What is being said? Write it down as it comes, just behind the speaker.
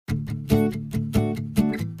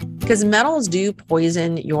because metals do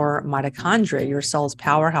poison your mitochondria, your cells'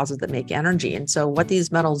 powerhouses that make energy. And so what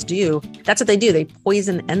these metals do, that's what they do. They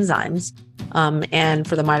poison enzymes. And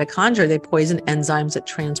for the mitochondria, they poison enzymes that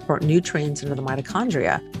transport nutrients into the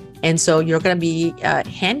mitochondria. And so you're going to be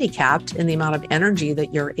handicapped in the amount of energy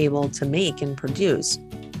that you're able to make and produce.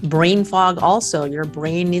 Brain fog also, your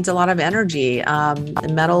brain needs a lot of energy.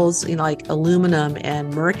 Metals, like aluminum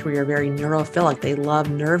and mercury are very neurophilic. They love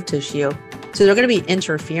nerve tissue. So they're going to be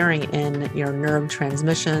interfering in your nerve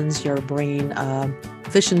transmissions, your brain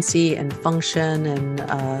efficiency and function,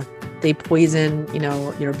 and they poison,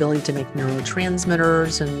 your ability to make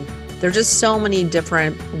neurotransmitters. And there's just so many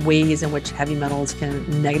different ways in which heavy metals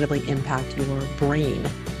can negatively impact your brain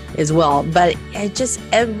as well. But it just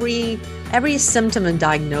every symptom and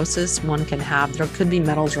diagnosis one can have, there could be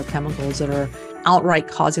metals or chemicals that are outright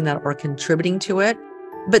causing that or contributing to it.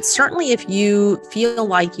 But certainly if you feel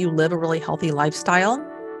like you live a really healthy lifestyle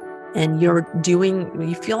and you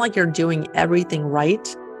feel like you're doing everything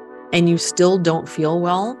right and you still don't feel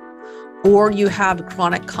well, or you have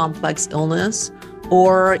chronic complex illness,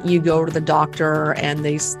 or you go to the doctor and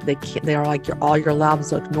they're like, all your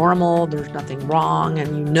labs look normal, there's nothing wrong,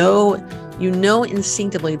 and you know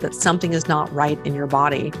instinctively that something is not right in your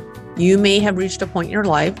body. You may have reached a point in your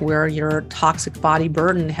life where your toxic body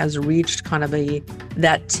burden has reached kind of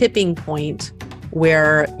that tipping point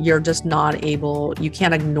where you're just you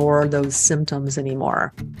can't ignore those symptoms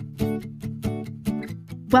anymore.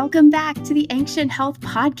 Welcome back to the Ancient Health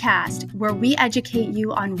Podcast, where we educate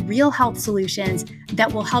you on real health solutions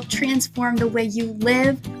that will help transform the way you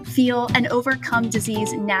live, feel, and overcome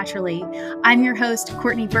disease naturally. I'm your host,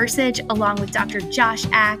 Courtney Bursage, along with Dr. Josh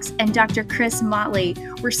Axe and Dr. Chris Motley.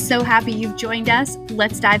 We're so happy you've joined us.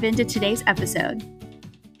 Let's dive into today's episode.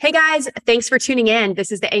 Hey guys, thanks for tuning in.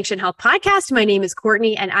 This is the Ancient Health Podcast. My name is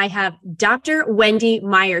Courtney and I have Dr. Wendy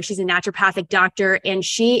Meyer. She's a naturopathic doctor and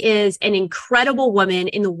she is an incredible woman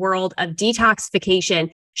in the world of detoxification.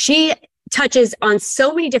 She touches on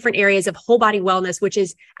so many different areas of whole body wellness, which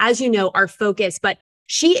is, as you know, our focus. But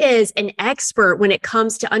she is an expert when it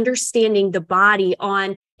comes to understanding the body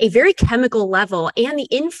on a very chemical level and the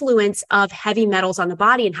influence of heavy metals on the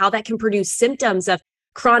body and how that can produce symptoms of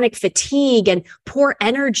chronic fatigue and poor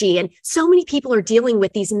energy. And so many people are dealing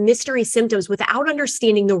with these mystery symptoms without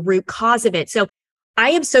understanding the root cause of it. So I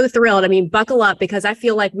am so thrilled. Buckle up because I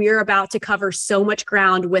feel like we're about to cover so much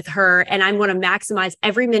ground with her and I want to maximize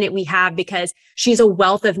every minute we have because she's a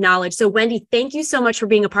wealth of knowledge. So Wendy, thank you so much for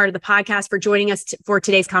being a part of the podcast, for joining us for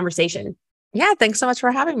today's conversation. Yeah, thanks so much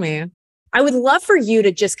for having me. I would love for you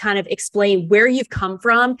to just kind of explain where you've come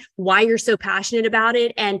from, why you're so passionate about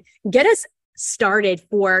it, and get us started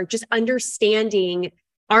for just understanding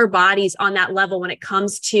our bodies on that level when it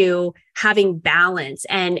comes to having balance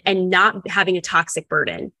and not having a toxic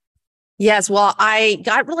burden. Yes. Well, I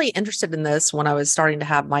got really interested in this when I was starting to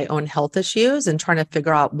have my own health issues and trying to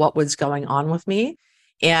figure out what was going on with me.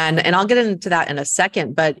 And I'll get into that in a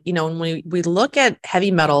second. But, when we look at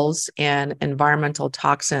heavy metals and environmental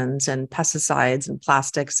toxins and pesticides and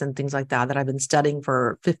plastics and things like that I've been studying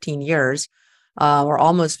for 15 years or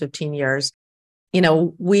almost 15 years,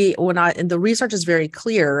 the research is very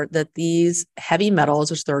clear that these heavy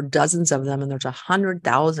metals, which there are dozens of them, and there's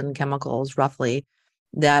 100,000 chemicals roughly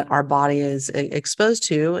that our body is exposed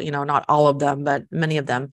to, not all of them, but many of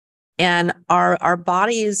them. And our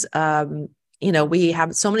bodies, we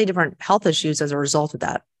have so many different health issues as a result of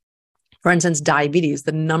that. For instance, diabetes,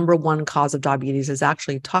 the number one cause of diabetes is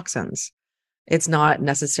actually toxins. It's not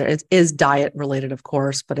necessary. It is diet related, of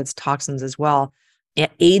course, but it's toxins as well.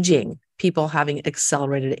 Aging. People having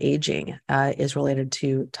accelerated aging is related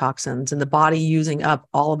to toxins, and the body using up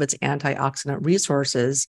all of its antioxidant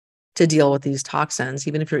resources to deal with these toxins.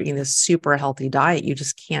 Even if you're eating this super healthy diet, you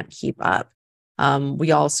just can't keep up.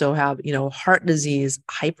 We also have, heart disease,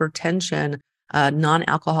 hypertension,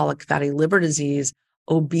 non-alcoholic fatty liver disease,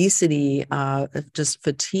 obesity, just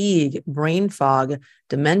fatigue, brain fog,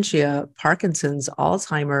 dementia, Parkinson's,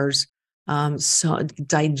 Alzheimer's, so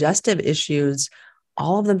digestive issues.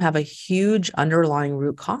 All of them have a huge underlying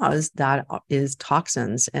root cause that is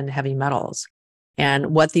toxins and heavy metals.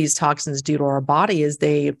 And what these toxins do to our body is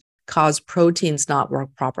they cause proteins not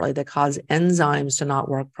work properly. They cause enzymes to not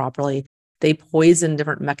work properly. They poison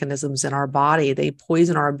different mechanisms in our body. They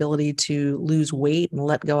poison our ability to lose weight and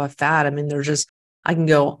let go of fat. I can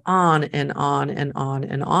go on and on and on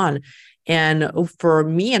and on. And for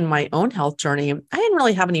me and my own health journey, I didn't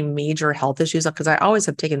really have any major health issues because I always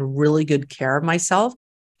have taken really good care of myself.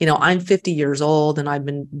 I'm 50 years old and I've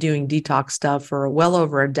been doing detox stuff for well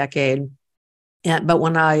over a decade. But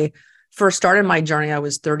when I first started my journey, I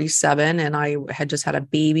was 37 and I had just had a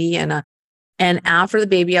baby. And after the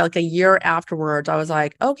baby, like a year afterwards, I was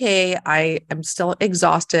like, okay, I am still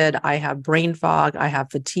exhausted. I have brain fog. I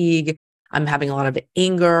have fatigue. I'm having a lot of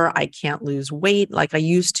anger. I can't lose weight like I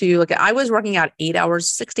used to. Like I was working out 8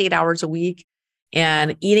 hours, 6 to 8 hours a week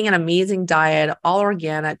and eating an amazing diet, all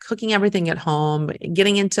organic, cooking everything at home,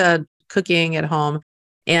 getting into cooking at home.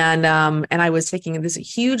 And I was taking this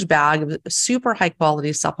huge bag of super high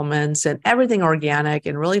quality supplements and everything organic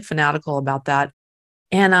and really fanatical about that.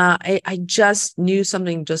 And I just knew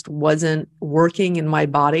something just wasn't working in my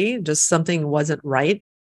body, just something wasn't right.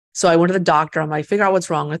 So I went to the doctor. I'm like, figure out what's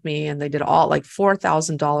wrong with me. And they did all like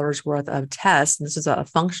 $4,000 worth of tests. And this is a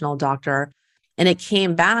functional doctor. And it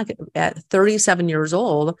came back at 37 years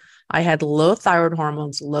old. I had low thyroid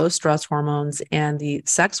hormones, low stress hormones, and the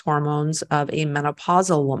sex hormones of a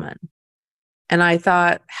menopausal woman. And I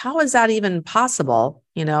thought, how is that even possible?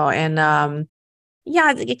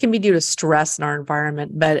 Yeah, it can be due to stress in our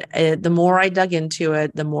environment, but the more I dug into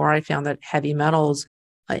it, the more I found that heavy metals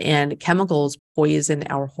and chemicals poison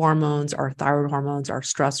our hormones, our thyroid hormones, our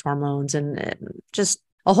stress hormones, and just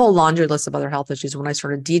a whole laundry list of other health issues. When I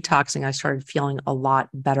started detoxing, I started feeling a lot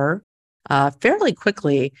better fairly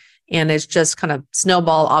quickly. And it's just kind of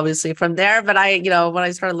snowball, obviously, from there. But when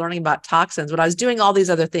I started learning about toxins, when I was doing all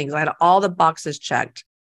these other things, I had all the boxes checked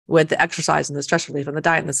with the exercise and the stress relief and the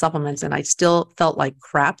diet and the supplements. And I still felt like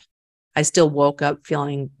crap. I still woke up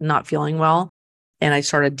not feeling well. And I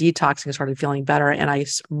started detoxing, I started feeling better. And I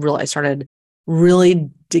started really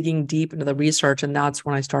digging deep into the research. And that's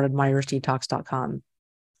when I started MyersDetox.com.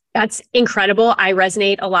 That's incredible. I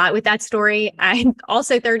resonate a lot with that story. I'm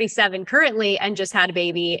also 37 currently and just had a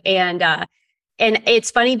baby. And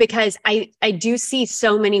it's funny because I do see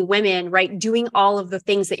so many women, right, doing all of the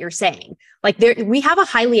things that you're saying. Like we have a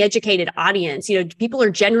highly educated audience. People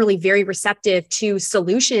are generally very receptive to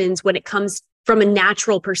solutions when it comes from a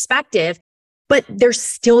natural perspective, but they're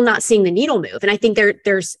still not seeing the needle move. And I think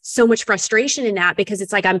there's so much frustration in that because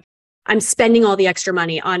it's like I'm spending all the extra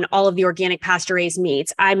money on all of the organic pasture-raised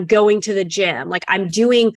meats. I'm going to the gym, like I'm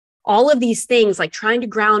doing all of these things, like trying to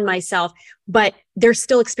ground myself, but they're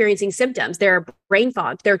still experiencing symptoms. They're brain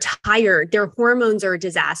fogged, they're tired, their hormones are a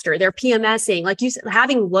disaster, they're PMSing, like you said,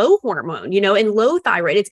 having low hormone, and low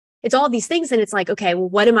thyroid. It's all these things. And it's like, okay, well,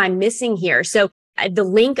 what am I missing here? So the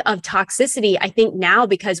link of toxicity, I think now,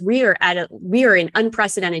 because we are in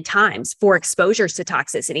unprecedented times for exposures to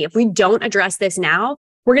toxicity. If we don't address this now,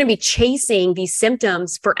 we're going to be chasing these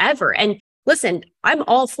symptoms forever. And listen, I'm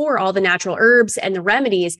all for all the natural herbs and the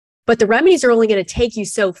remedies, but the remedies are only going to take you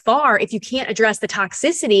so far if you can't address the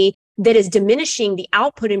toxicity that is diminishing the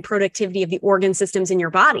output and productivity of the organ systems in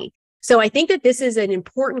your body. So I think that this is an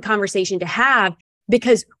important conversation to have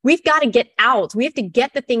because we've got to get out. We have to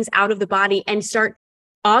get the things out of the body and start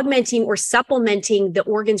augmenting or supplementing the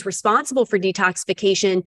organs responsible for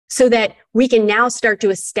detoxification so that we can now start to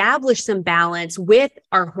establish some balance with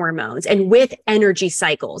our hormones and with energy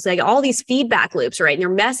cycles, like all these feedback loops, right? And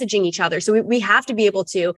they're messaging each other. So we have to be able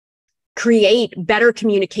to create better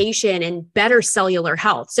communication and better cellular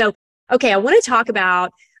health. So, okay, I want to talk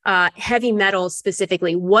about heavy metals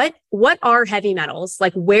specifically. What are heavy metals?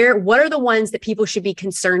 Like what are the ones that people should be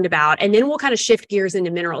concerned about? And then we'll kind of shift gears into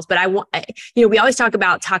minerals. But we always talk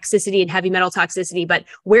about toxicity and heavy metal toxicity, but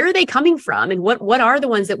where are they coming from? And what are the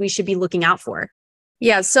ones that we should be looking out for?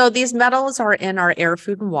 Yeah. So these metals are in our air,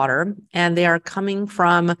 food, and water, and they are coming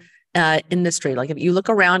from industry. Like if you look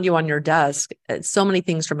around you on your desk, so many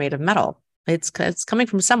things are made of metal. It's coming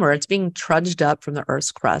from somewhere. It's being trudged up from the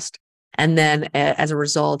Earth's crust. And then as a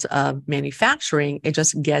result of manufacturing, it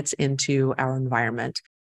just gets into our environment.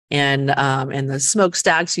 And the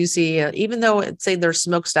smokestacks you see, even though say there's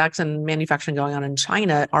smokestacks and manufacturing going on in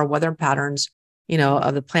China, our weather patterns,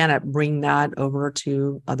 of the planet bring that over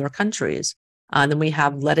to other countries. Then we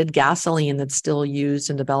have leaded gasoline that's still used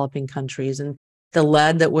in developing countries. And the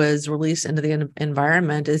lead that was released into the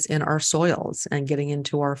environment is in our soils and getting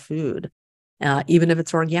into our food, even if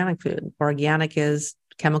it's organic food. Organic is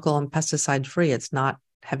chemical and pesticide free. It's not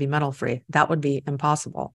heavy metal free. That would be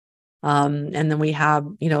impossible. And then we have,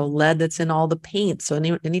 lead that's in all the paint. So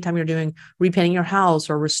anytime you're repainting your house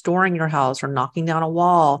or restoring your house or knocking down a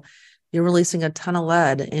wall, you're releasing a ton of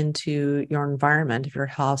lead into your environment. If your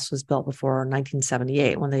house was built before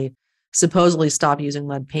 1978, when they supposedly stopped using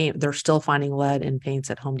lead paint, they're still finding lead in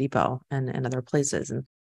paints at Home Depot and other places. And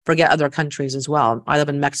forget other countries as well. I live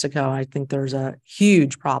in Mexico. I think there's a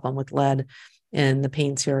huge problem with lead in the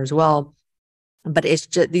paints here as well. But it's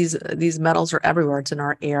just these metals are everywhere. It's in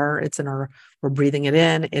our air. We're breathing it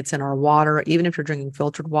in. It's in our water. Even if you're drinking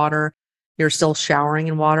filtered water, you're still showering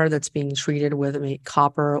in water that's being treated with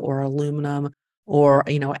copper or aluminum, or,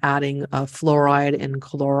 adding fluoride and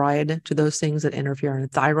chloride to those things that interfere in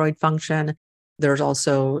thyroid function. There's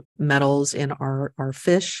also metals in our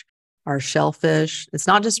fish, our shellfish. It's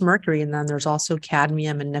not just mercury. And then there's also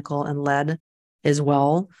cadmium and nickel and lead as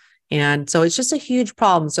well. And so it's just a huge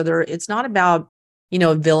problem. So it's not about,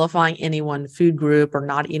 vilifying any one food group or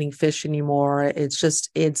not eating fish anymore.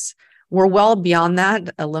 We're well beyond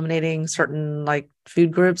that, eliminating certain like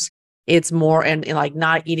food groups. It's more and like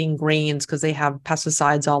not eating grains because they have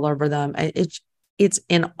pesticides all over them. It's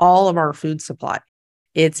in all of our food supply.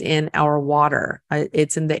 It's in our water.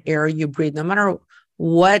 It's in the air you breathe. No matter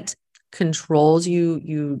what controls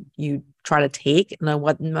you try to take, no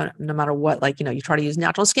matter what, like, you try to use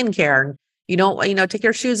natural skincare and you don't, take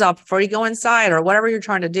your shoes off before you go inside or whatever you're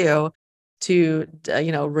trying to do to,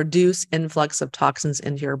 reduce influx of toxins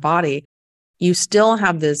into your body, you still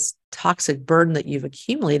have this toxic burden that you've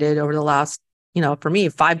accumulated over the last, for me,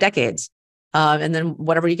 5 decades. And then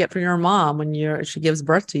whatever you get from your mom when she gives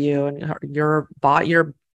birth to you, and your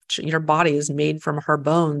body is made from her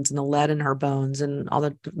bones and the lead in her bones and all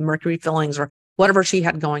the mercury fillings or whatever she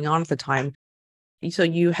had going on at the time. So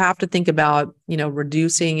you have to think about,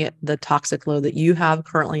 reducing the toxic load that you have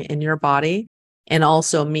currently in your body, and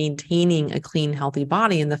also maintaining a clean, healthy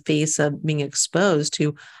body in the face of being exposed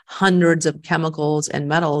to hundreds of chemicals and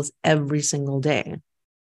metals every single day.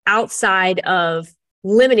 Outside of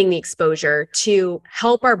limiting the exposure to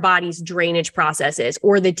help our body's drainage processes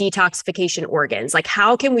or the detoxification organs, like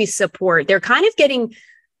how can we support? They're kind of getting,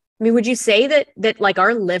 would you say that like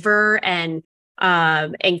our liver and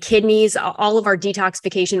kidneys, all of our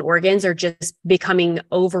detoxification organs are just becoming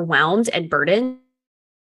overwhelmed and burdened?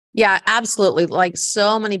 Yeah, absolutely. Like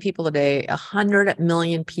so many people today, 100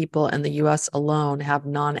 million people in the US alone have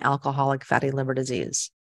non-alcoholic fatty liver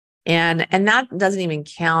disease. And that doesn't even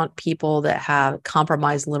count people that have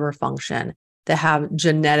compromised liver function, that have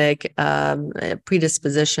genetic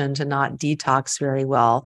predisposition to not detox very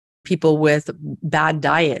well. People with bad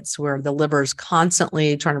diets where the liver is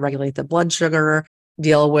constantly trying to regulate the blood sugar,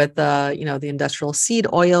 deal with the industrial seed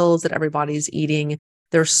oils that everybody's eating.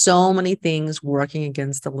 There's so many things working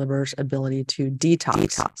against the liver's ability to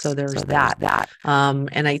detox. So there's that.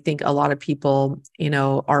 And I think a lot of people,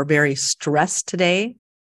 are very stressed today.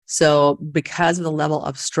 So because of the level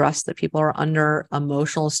of stress that people are under,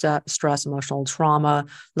 emotional stress, emotional trauma,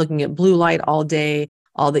 looking at blue light all day,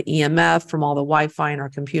 all the EMF from all the Wi-Fi in our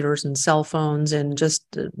computers and cell phones, and just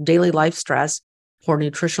daily life stress, poor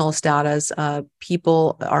nutritional status,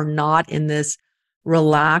 people are not in this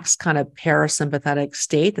relaxed kind of parasympathetic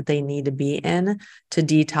state that they need to be in to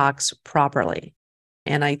detox properly.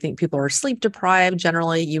 And I think people are sleep deprived.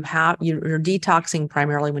 Generally, you're detoxing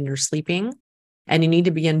primarily when you're sleeping, and you need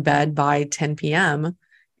to be in bed by 10 p.m.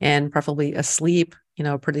 and preferably asleep,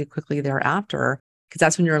 pretty quickly thereafter, because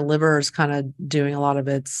that's when your liver is kind of doing a lot of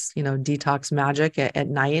its, detox magic at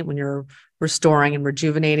night when you're restoring and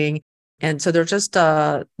rejuvenating. And so there's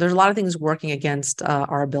a lot of things working against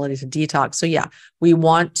our ability to detox. So yeah, we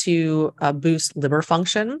want to boost liver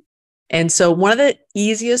function. And so one of the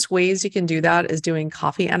easiest ways you can do that is doing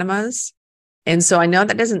coffee enemas. And so I know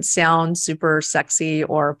that doesn't sound super sexy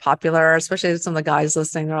or popular, especially some of the guys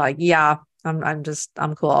listening. They're like, yeah, I'm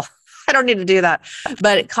cool. I don't need to do that.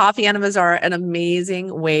 But coffee enemas are an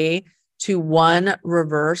amazing way to, one,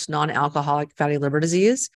 reverse non-alcoholic fatty liver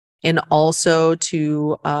disease, and also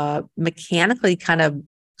to mechanically kind of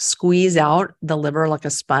squeeze out the liver like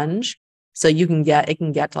a sponge. So it can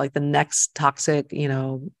get to like the next toxic,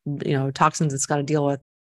 toxins it's got to deal with.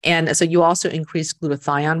 And so you also increase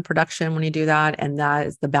glutathione production when you do that. And that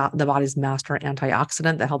is the body's master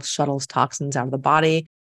antioxidant that helps shuttles toxins out of the body.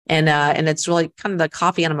 And it's really kind of, the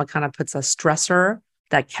coffee enema kind of puts a stressor.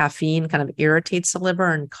 That caffeine kind of irritates the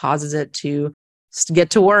liver and causes it to get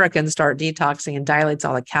to work and start detoxing, and dilates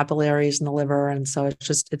all the capillaries in the liver. And so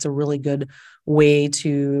it's a really good way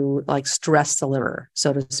to like stress the liver,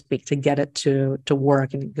 so to speak, to get it to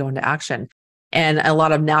work and go into action. And a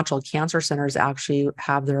lot of natural cancer centers actually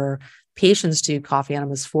have their patients do coffee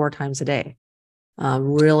enemas 4 times a day.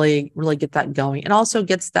 Really, really get that going. It also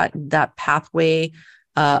gets that pathway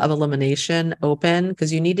of elimination open,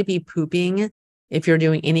 because you need to be pooping if you're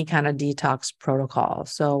doing any kind of detox protocol.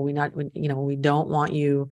 So we don't want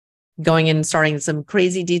you going in and starting some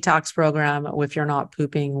crazy detox program if you're not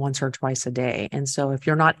pooping once or twice a day. And so if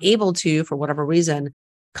you're not able to, for whatever reason,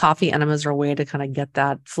 coffee enemas are a way to kind of get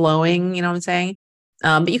that flowing, you know what I'm saying?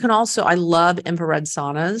 But you can also, I love infrared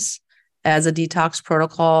saunas as a detox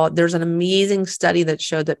protocol. There's an amazing study that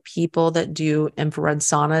showed that people that do infrared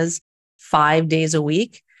saunas 5 days a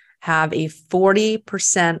week have a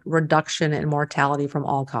 40% reduction in mortality from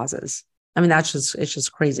all causes. I mean, it's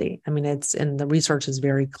just crazy. I mean, and the research is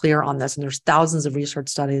very clear on this. And there's thousands of research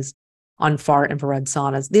studies on far infrared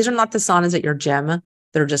saunas. These are not the saunas at your gym that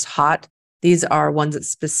are just hot. These are ones that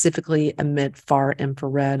specifically emit far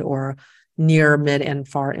infrared or near, mid, and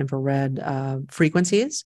far infrared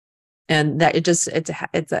frequencies. And that it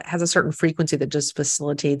has a certain frequency that just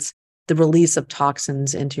facilitates the release of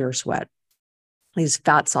toxins into your sweat, these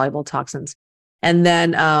fat soluble toxins. And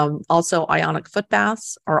then also ionic foot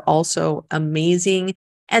baths are also amazing.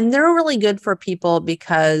 And they're really good for people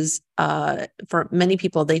because for many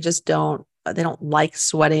people, they don't like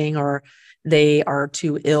sweating, or they are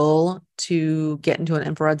too ill to get into an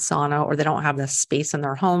infrared sauna, or they don't have the space in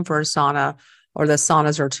their home for a sauna, or the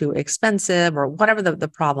saunas are too expensive, or whatever the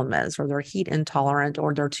problem is, or they're heat intolerant,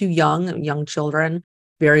 or they're too young children,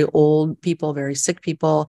 very old people, very sick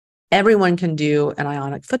people. Everyone can do an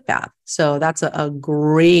ionic foot bath. So that's a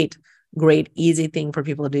great, easy thing for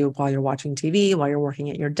people to do while you're watching TV, while you're working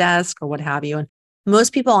at your desk, or what have you. And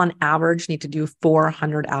most people on average need to do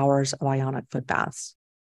 400 hours of ionic foot baths.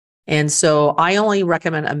 And so I only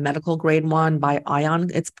recommend a medical grade one by Ion.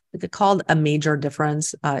 It's called A Major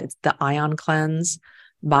Difference. It's the Ion Cleanse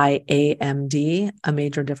by AMD,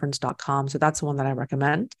 amajordifference.com. So that's the one that I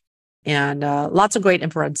recommend. And lots of great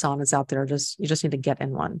infrared saunas out there. You just need to get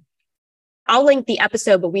in one. I'll link the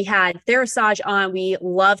episode, but we had Therasage on. We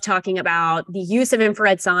love talking about the use of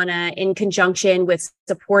infrared sauna in conjunction with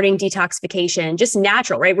supporting detoxification, just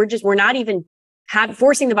natural, right? We're not even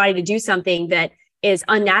forcing the body to do something that is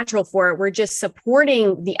unnatural for it. We're just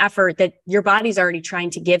supporting the effort that your body's already trying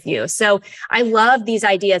to give you. So I love these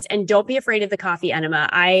ideas, and don't be afraid of the coffee enema.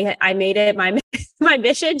 I made it my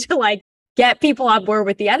mission to get people on board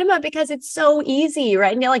with the enema because it's so easy,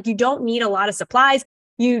 right? And you don't need a lot of supplies.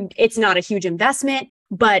 It's not a huge investment,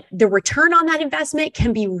 but the return on that investment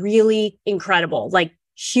can be really incredible,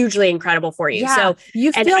 hugely incredible for you. Yeah, so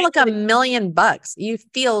you feel like $1 million. You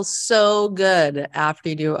feel so good after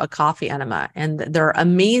you do a coffee enema, and they're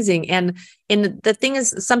amazing. And the thing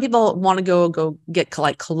is, some people want to go get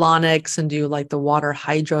colonics and do the water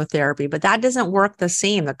hydrotherapy, but that doesn't work the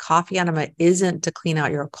same. The coffee enema isn't to clean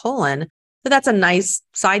out your colon, but that's a nice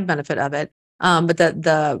side benefit of it. But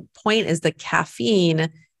the point is the caffeine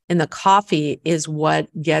in the coffee is what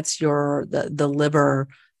gets the liver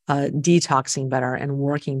detoxing better and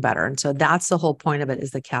working better. And so that's the whole point of it,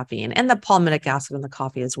 is the caffeine and the palmitic acid in the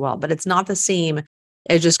coffee as well. But it's not the same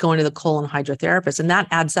as just going to the colon hydrotherapist. And that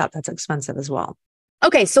adds up. That's expensive as well.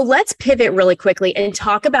 Okay, so let's pivot really quickly and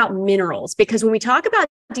talk about minerals, because when we talk about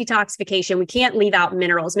detoxification, we can't leave out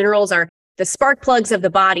minerals. Minerals are the spark plugs of the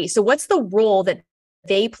body. So what's the role that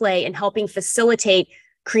they play in helping facilitate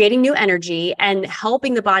creating new energy and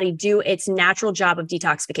helping the body do its natural job of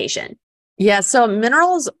detoxification? Yeah. So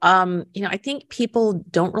minerals, I think people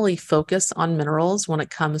don't really focus on minerals when it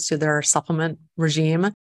comes to their supplement regime.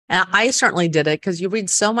 And I certainly did it because you read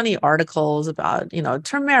so many articles about,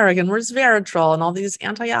 turmeric and resveratrol and all these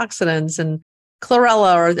antioxidants and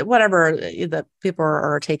chlorella or whatever that people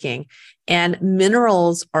are taking. And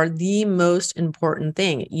minerals are the most important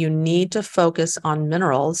thing. You need to focus on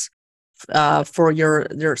minerals for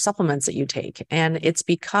your supplements that you take. And it's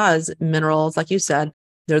because minerals, like you said,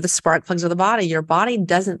 they're the spark plugs of the body. Your body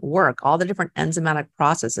doesn't work. All the different enzymatic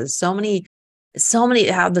processes, so many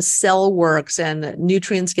how the cell works and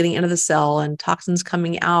nutrients getting into the cell and toxins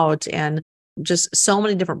coming out, and just so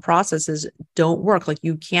many different processes don't work.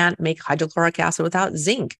 You can't make hydrochloric acid without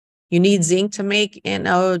zinc. You need zinc to make,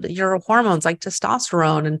 your hormones like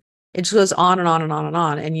testosterone, and it just goes on and on and on and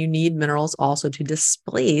on. And you need minerals also to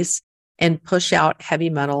displace and push out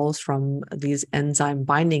heavy metals from these enzyme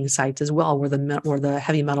binding sites as well, where the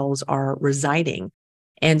heavy metals are residing.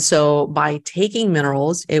 And so by taking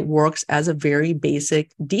minerals, it works as a very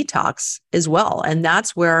basic detox as well. And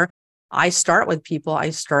that's where I start with people.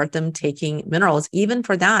 I start them taking minerals. Even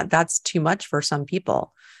for that's too much for some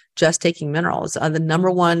people, just taking minerals. The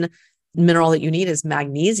number one mineral that you need is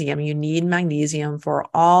magnesium. You need magnesium for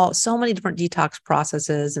so many different detox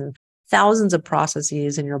processes and thousands of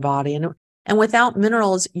processes in your body. And without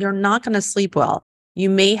minerals, you're not going to sleep well. You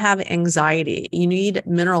may have anxiety. You need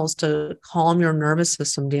minerals to calm your nervous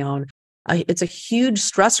system down. It's a huge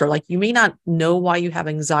stressor. You may not know why you have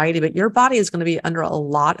anxiety, but your body is going to be under a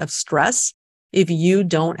lot of stress if you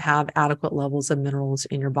don't have adequate levels of minerals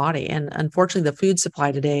in your body. And unfortunately, the food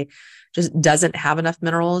supply today just doesn't have enough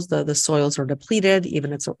minerals. The soils are depleted,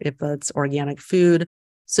 even if it's organic food.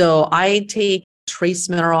 So I take trace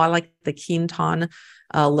mineral. I like the Quinton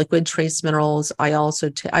liquid trace minerals. I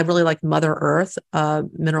really like Mother Earth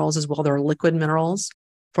minerals as well. They're liquid minerals.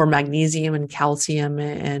 for magnesium and calcium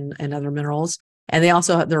and other minerals. And they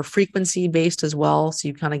also have their frequency based as well. So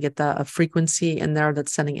you kind of get a frequency in there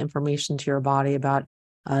that's sending information to your body about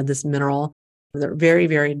this mineral. They're very,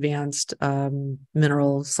 very advanced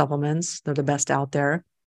mineral supplements. They're the best out there.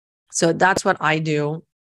 So that's what I do.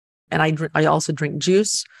 And I also drink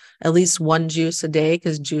juice, at least one juice a day,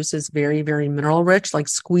 because juice is very, very mineral rich, like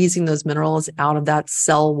squeezing those minerals out of that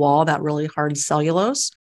cell wall, that really hard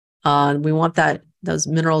cellulose. We want those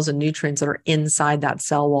minerals and nutrients that are inside that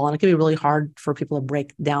cell wall. And it can be really hard for people to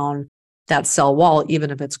break down that cell wall, even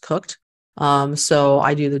if it's cooked. So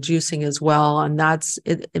I do the juicing as well. And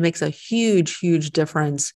it makes a huge, huge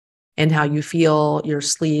difference in how you feel, your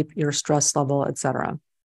sleep, your stress level, et cetera.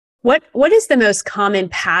 What is the most common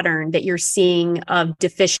pattern that you're seeing of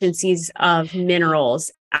deficiencies of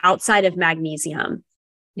minerals outside of magnesium?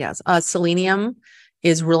 Yes. Selenium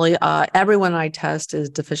is really, everyone I test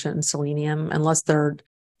is deficient in selenium unless they're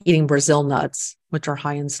eating Brazil nuts, which are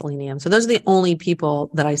high in selenium. So those are the only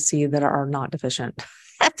people that I see that are not deficient.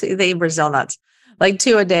 They eat Brazil nuts, like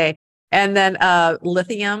 2 a day. And then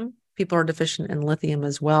lithium, people are deficient in lithium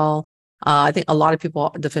as well. I think a lot of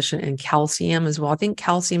people are deficient in calcium as well. I think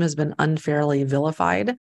calcium has been unfairly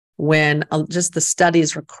vilified when just the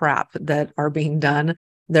studies are crap that are being done.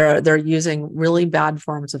 They're using really bad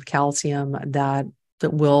forms of calcium that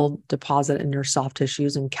will deposit in your soft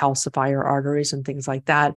tissues and calcify your arteries and things like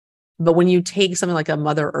that. But when you take something like a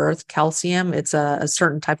Mother Earth calcium, it's a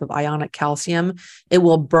certain type of ionic calcium. It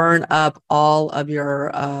will burn up all of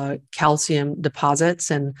your calcium deposits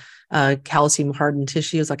and calcium hardened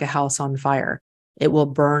tissues like a house on fire. It will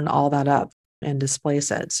burn all that up and displace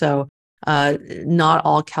it. So not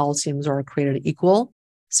all calciums are created equal.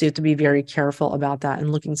 So you have to be very careful about that.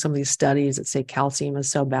 And looking at some of these studies that say calcium is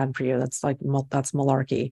so bad for you, that's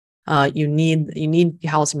malarkey. You need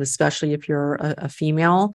calcium, especially if you're a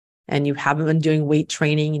female and you haven't been doing weight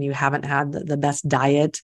training and you haven't had the best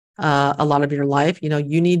diet a lot of your life.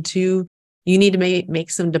 You need to make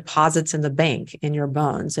some deposits in the bank in your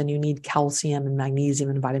bones, and you need calcium and magnesium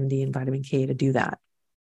and vitamin D and vitamin K to do that.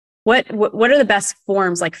 What are the best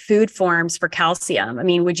forms, like food forms for calcium? I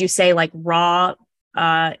mean, would you say like raw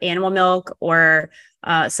animal milk or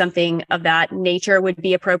something of that nature would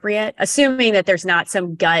be appropriate, assuming that there's not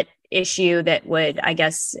some gut issue that would, I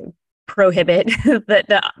guess, prohibit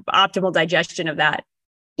the optimal digestion of that?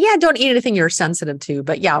 Yeah, don't eat anything you're sensitive to.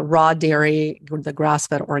 But yeah, raw dairy, the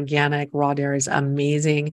grass-fed organic raw dairy is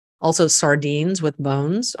amazing. Also, sardines with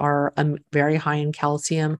bones are very high in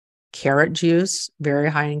calcium. Carrot juice, very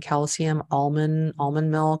high in calcium. Almond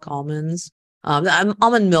milk, almonds.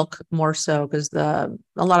 Almond milk more so because a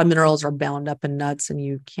lot of minerals are bound up in nuts and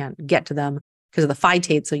you can't get to them because of the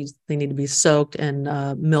phytates. So they need to be soaked and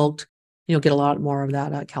milked. You'll get a lot more of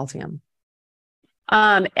that calcium.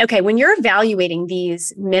 Okay, when you're evaluating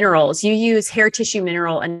these minerals, you use hair tissue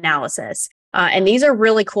mineral analysis. And these are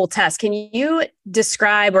really cool tests. Can you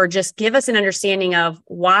describe or just give us an understanding of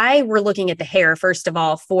why we're looking at the hair, first of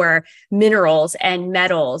all, for minerals and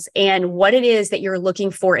metals, and what it is that you're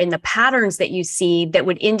looking for in the patterns that you see that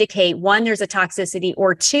would indicate, one, there's a toxicity,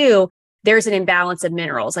 or two, there's an imbalance of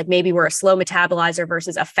minerals, like maybe we're a slow metabolizer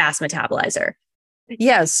versus a fast metabolizer?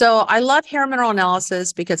 Yeah, so I love hair mineral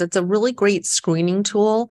analysis because it's a really great screening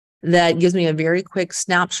tool that gives me a very quick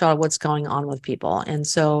snapshot of what's going on with people. And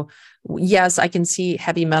so, yes, I can see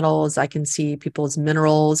heavy metals, I can see people's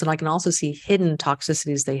minerals, and I can also see hidden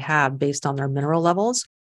toxicities they have based on their mineral levels.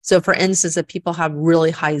 So for instance, if people have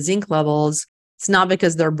really high zinc levels, it's not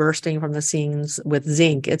because they're bursting from the seams with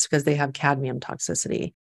zinc, it's because they have cadmium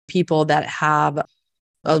toxicity. People that have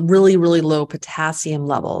a really, really low potassium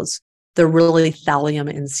levels, they're really thallium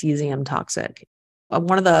and cesium toxic.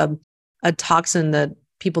 One of a toxin that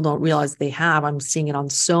people don't realize they have, I'm seeing it on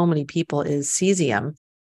so many people, is cesium.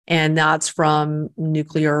 And that's from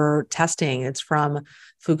nuclear testing. It's from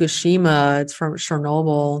Fukushima. It's from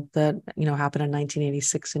Chernobyl that, happened in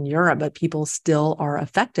 1986 in Europe, but people still are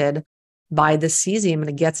affected by the cesium, and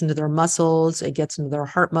it gets into their muscles. It gets into their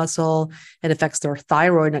heart muscle. It affects their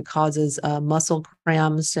thyroid, and it causes muscle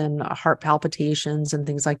cramps and heart palpitations and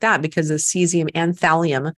things like that because the cesium and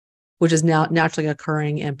thallium, which is now naturally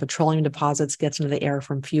occurring in petroleum deposits, gets into the air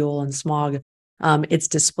from fuel and smog. It's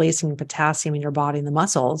displacing potassium in your body and the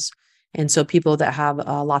muscles. And so people that have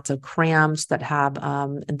lots of cramps, that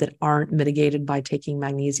aren't mitigated by taking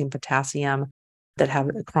magnesium, potassium, that have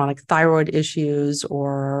chronic thyroid issues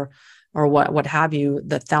or what have you,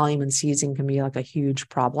 the thallium and cesium can be like a huge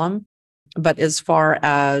problem. But as far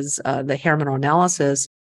as the hair mineral analysis,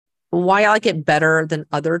 why I like it better than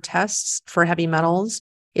other tests for heavy metals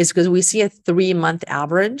is because we see a 3-month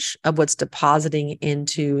average of what's depositing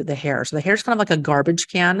into the hair. So the hair is kind of like a garbage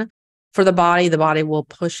can for the body. The body will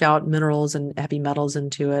push out minerals and heavy metals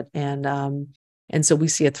into it. And so we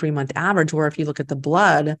see a 3-month average where if you look at the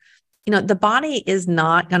blood, the body is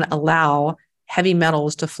not going to allow heavy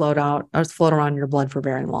metals to float out or float around your blood for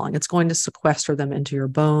very long. It's going to sequester them into your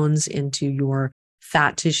bones, into your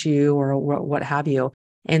fat tissue, or what have you.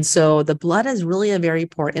 And so the blood is really a very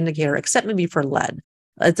poor indicator, except maybe for lead.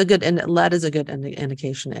 Lead is a good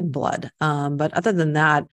indication in blood. But other than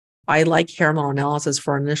that, I like hair mineral analysis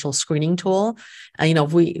for an initial screening tool.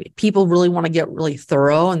 If people really want to get really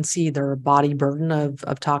thorough and see their body burden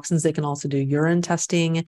of toxins, they can also do urine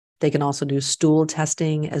testing. They can also do stool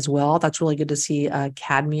testing as well. That's really good to see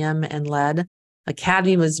cadmium and lead.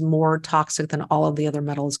 Cadmium is more toxic than all of the other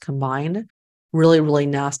metals combined. Really, really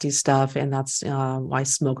nasty stuff. And that's why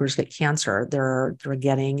smokers get cancer. They're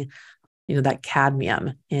getting, that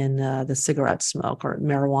cadmium in the cigarette smoke, or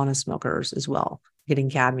marijuana smokers as well, getting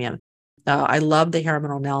cadmium. I love the hair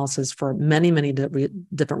mineral analysis for many, many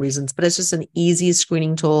different reasons, but it's just an easy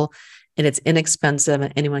screening tool, and it's inexpensive,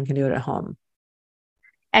 and anyone can do it at home.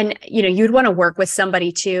 And, you'd want to work with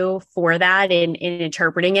somebody too for that in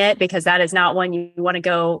interpreting it, because that is not one you want to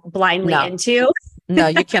go blindly into. No,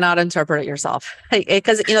 you cannot interpret it yourself,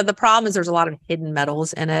 because, the problem is there's a lot of hidden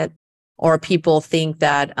metals in it, or people think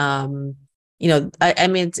that,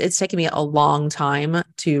 it's taken me a long time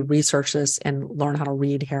to research this and learn how to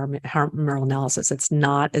read hair mineral analysis. It's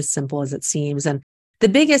not as simple as it seems. And the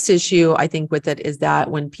biggest issue I think with it is that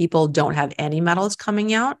when people don't have any metals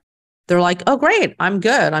coming out, they're like, oh, great, I'm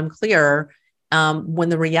good, I'm clear. When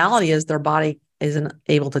the reality is their body isn't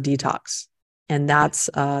able to detox. And that's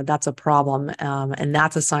a problem. And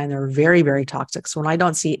that's a sign they're very, very toxic. So when I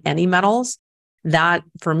don't see any metals, that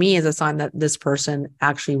for me is a sign that this person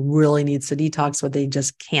actually really needs to detox, but they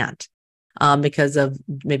just can't because of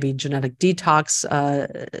maybe genetic detox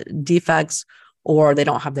defects, or they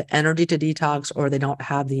don't have the energy to detox, or they don't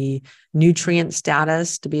have the nutrient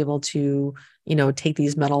status to be able to, take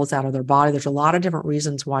these metals out of their body. There's a lot of different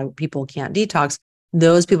reasons why people can't detox.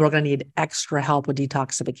 Those people are going to need extra help with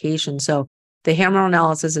detoxification. So the hair mineral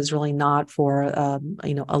analysis is really not for,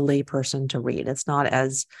 a lay person to read. It's not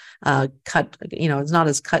as it's not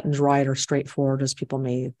as cut and dried or straightforward as people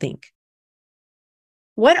may think.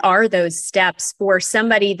 What are those steps for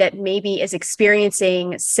somebody that maybe is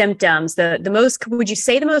experiencing symptoms? Would you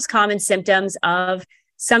say the most common symptoms of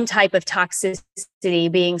some type of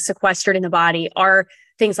toxicity being sequestered in the body are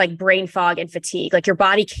things like brain fog and fatigue? Like your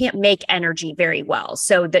body can't make energy very well,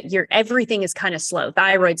 so that everything is kind of slow,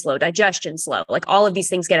 thyroid slow, digestion slow, like all of these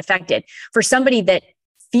things get affected. For somebody that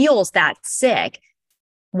feels that sick,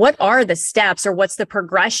 what are the steps, or what's the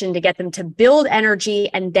progression to get them to build energy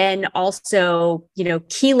and then also,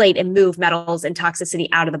 chelate and move metals and toxicity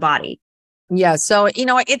out of the body? Yeah. So,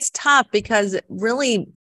 it's tough because really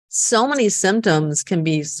so many symptoms can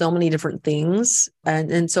be so many different things.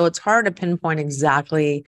 And so it's hard to pinpoint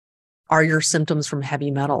exactly are your symptoms from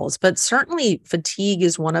heavy metals, but certainly fatigue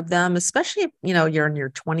is one of them, especially if, you're in your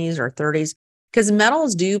 20s or 30s, because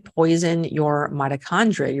metals do poison your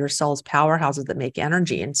mitochondria, your cell's powerhouses that make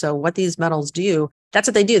energy. And so what these metals do, that's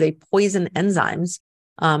what they do. They poison enzymes.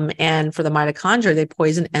 And for the mitochondria, they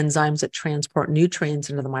poison enzymes that transport nutrients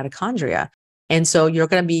into the mitochondria. And so you're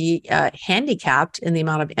going to be handicapped in the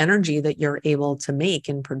amount of energy that you're able to make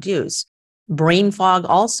and produce. Brain fog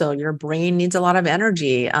also, your brain needs a lot of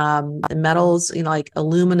energy. The metals, like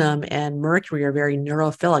aluminum and mercury are very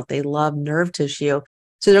neurophilic. They love nerve tissue.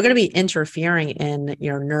 So they're going to be interfering in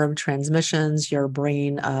your nerve transmissions, your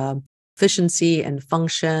brain efficiency and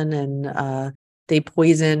function. And they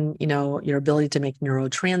poison, your ability to make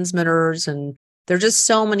neurotransmitters. And there's just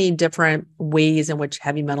so many different ways in which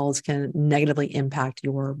heavy metals can negatively impact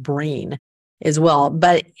your brain as well.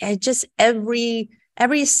 But just every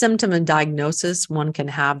symptom and diagnosis one can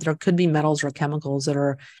have, there could be metals or chemicals that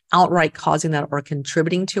are outright causing that or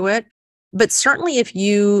contributing to it. But certainly if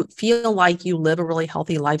you feel like you live a really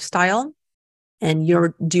healthy lifestyle and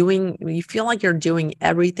you feel like you're doing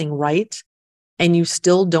everything right and you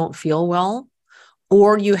still don't feel well,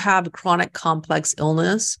 or you have chronic complex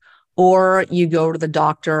illness, or you go to the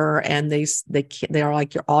doctor and they are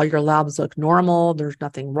like, all your labs look normal, there's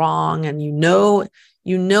nothing wrong, and you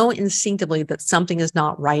know instinctively that something is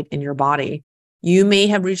not right in your body. You may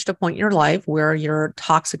have reached a point in your life where your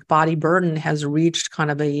toxic body burden has reached kind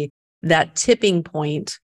of that tipping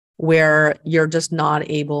point where you're just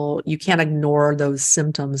you can't ignore those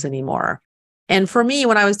symptoms anymore. And for me,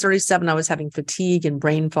 when I was 37, I was having fatigue and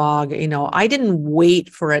brain fog. I didn't wait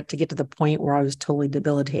for it to get to the point where I was totally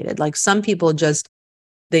debilitated. Like some people just,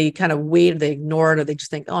 they kind of wait, or they ignore it, or they just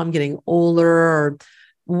think, oh, I'm getting older, or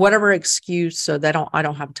whatever excuse. So I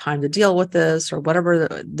don't have time to deal with this, or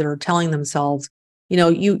whatever they're telling themselves.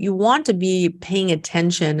 You want to be paying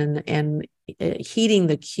attention and heeding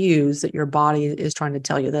the cues that your body is trying to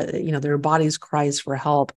tell you, that, their body's cries for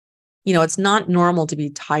help. It's not normal to be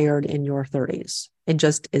tired in your 30s. It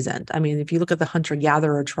just isn't. I mean, if you look at the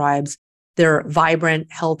hunter-gatherer tribes, they're vibrant,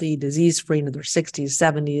 healthy, disease-free into their 60s,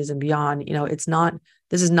 70s, and beyond.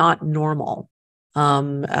 This is not normal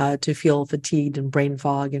to feel fatigued and brain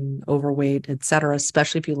fog and overweight, et cetera,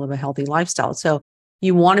 especially if you live a healthy lifestyle. So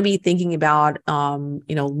you want to be thinking about,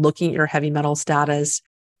 looking at your heavy metal status,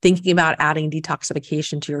 thinking about adding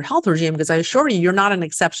detoxification to your health regime, because I assure you, you're not an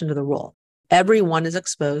exception to the rule. Everyone is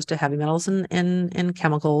exposed to heavy metals and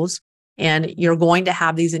chemicals, and you're going to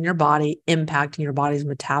have these in your body impacting your body's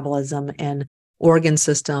metabolism and organ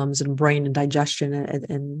systems and brain and digestion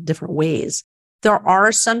in different ways. There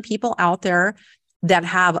are some people out there that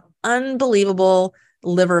have unbelievable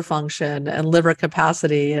liver function and liver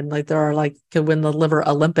capacity, and could win the liver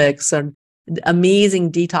Olympics, and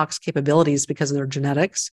amazing detox capabilities because of their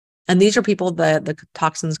genetics. And these are people that the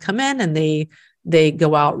toxins come in and they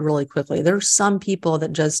go out really quickly. There's some people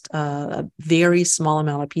that just a very small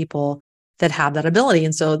amount of people that have that ability.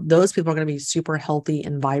 And so those people are going to be super healthy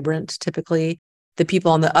and vibrant. Typically, the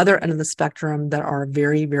people on the other end of the spectrum that are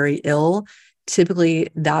very, very ill, typically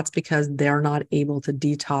that's because they're not able to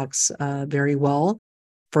detox very well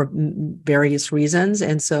for various reasons.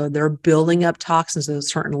 And so they're building up toxins at a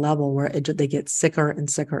certain level where they get sicker and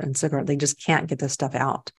sicker and sicker. They just can't get this stuff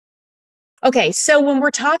out. Okay. So when we're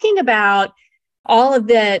talking about all of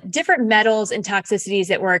the different metals and toxicities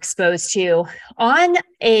that we're exposed to on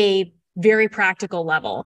a very practical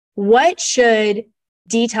level, what should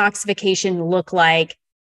detoxification look like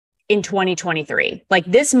in 2023? Like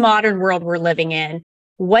this modern world we're living in,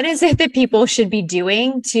 what is it that people should be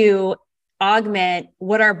doing to augment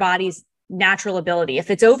what our body's natural ability? If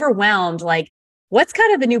it's overwhelmed, like what's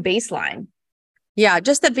kind of the new baseline? Yeah,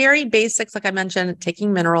 just the very basics, like I mentioned,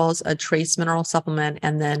 taking minerals, a trace mineral supplement,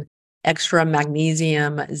 and then extra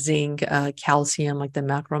magnesium, zinc, calcium, like the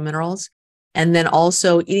macro minerals. And then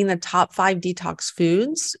also eating the top 5 detox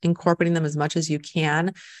foods, incorporating them as much as you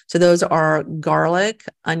can. So those are garlic,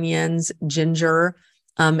 onions, ginger,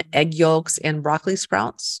 egg yolks, and broccoli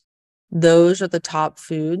sprouts. Those are the top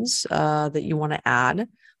foods that you want to add.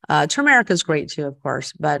 Turmeric is great too, of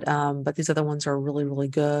course, but these other ones are really, really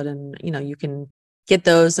good. And, you can get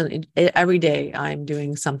those, and every day I'm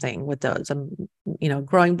doing something with those. I'm,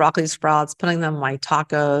 growing broccoli sprouts, putting them in my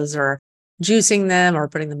tacos, or juicing them, or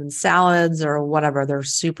putting them in salads, or whatever. They're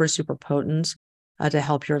super, super potent to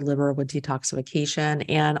help your liver with detoxification,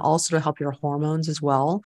 and also to help your hormones as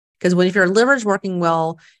well. Because if your liver is working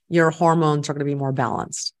well, your hormones are going to be more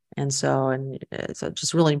balanced. And so it's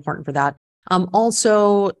just really important for that.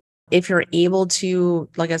 Also, if you're able to,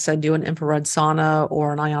 like I said, do an infrared sauna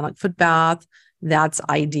or an ionic foot bath, that's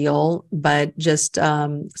ideal. But just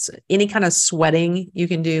any kind of sweating you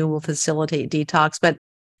can do will facilitate detox. But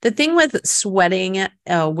the thing with sweating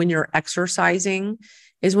when you're exercising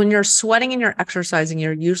is when you're sweating and you're exercising,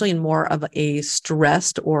 you're usually in more of a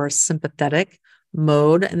stressed or sympathetic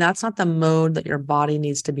mode. And that's not the mode that your body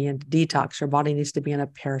needs to be in to detox. Your body needs to be in a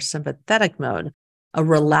parasympathetic mode, a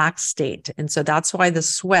relaxed state. And so that's why the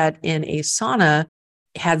sweat in a sauna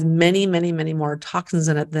has many, many, many more toxins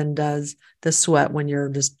in it than does the sweat when you're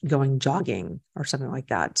just going jogging or something like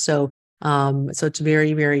that. So it's a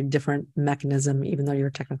very, very different mechanism. Even though you're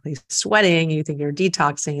technically sweating, you think you're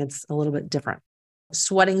detoxing, it's a little bit different.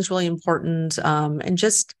 Sweating is really important. And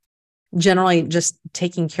just generally just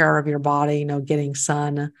taking care of your body, getting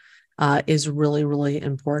sun is really, really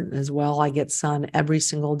important as well. I get sun every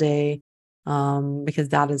single day because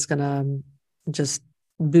that is going to just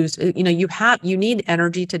boost, you need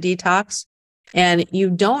energy to detox, and you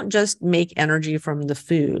don't just make energy from the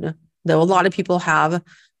food, though a lot of people have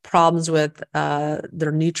problems with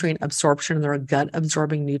their nutrient absorption, their gut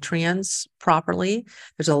absorbing nutrients properly.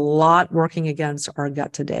 There's a lot working against our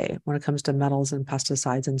gut today when it comes to metals and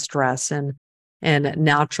pesticides and stress and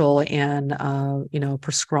natural and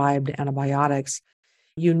prescribed antibiotics.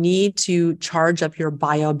 You need to charge up your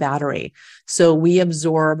bio battery. So we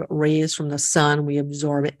absorb rays from the sun, we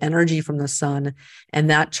absorb energy from the sun, and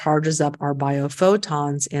that charges up our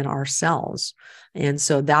biophotons in our cells. And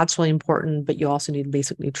so that's really important, but you also need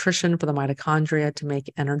basic nutrition for the mitochondria to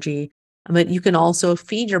make energy. But you can also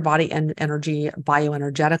feed your body energy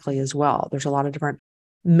bioenergetically as well. There's a lot of different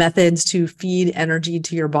methods to feed energy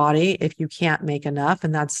to your body if you can't make enough.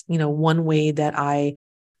 And that's, one way that I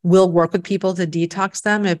We'll work with people to detox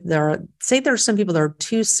them. If say there's some people that are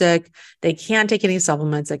too sick, they can't take any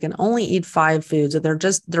supplements, they can only eat 5 foods, or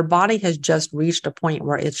their body has just reached a point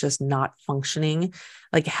where it's just not functioning.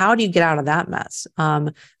 Like, how do you get out of that mess?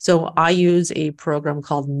 So I use a program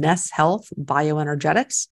called Ness Health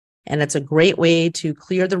Bioenergetics, and it's a great way to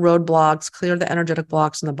clear the roadblocks, clear the energetic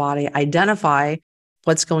blocks in the body, identify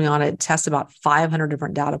what's going on. It tests about 500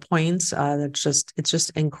 different data points. It's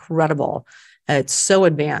just incredible. It's so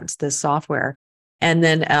advanced, this software. And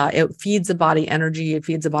then it feeds the body energy. It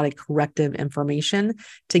feeds the body corrective information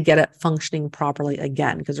to get it functioning properly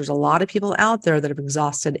again. Because there's a lot of people out there that have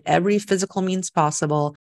exhausted every physical means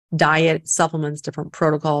possible, diet, supplements, different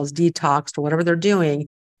protocols, detox, or whatever they're doing.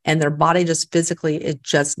 And their body just physically is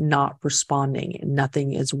just not responding.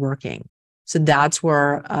 Nothing is working. So that's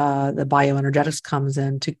where the bioenergetics comes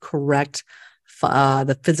in to correct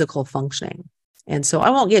the physical functioning. And so I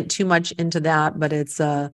won't get too much into that, but it's,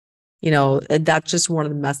 that's just one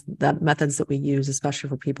of the methods that we use, especially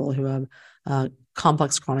for people who have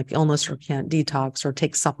complex chronic illness or can't detox or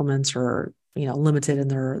take supplements or, limited in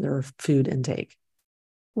their food intake.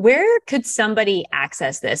 Where could somebody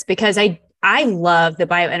access this? Because I love the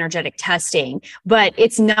bioenergetic testing, but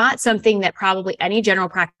it's not something that probably any general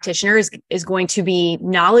practitioner is going to be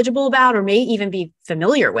knowledgeable about or may even be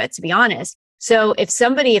familiar with, to be honest. So if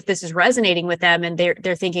this is resonating with them and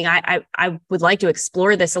they're thinking, I would like to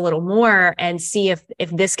explore this a little more and see if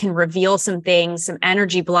this can reveal some things, some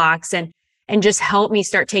energy blocks, and just help me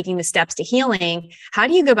start taking the steps to healing, how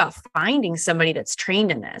do you go about finding somebody that's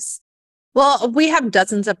trained in this? Well, we have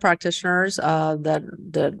dozens of practitioners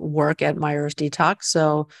that work at Myers Detox.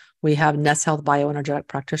 So we have Ness Health Bioenergetic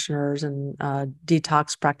practitioners and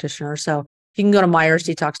detox practitioners. So you can go to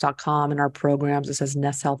myersdetox.com in our programs. It says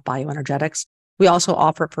Ness Health Bioenergetics. We also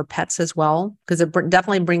offer it for pets as well, because it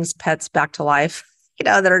definitely brings pets back to life,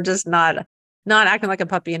 that are just not acting like a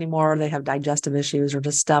puppy anymore. They have digestive issues or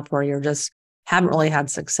just stuff where you're just haven't really had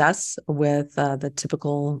success with the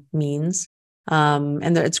typical means.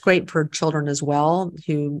 And it's great for children as well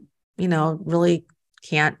who, really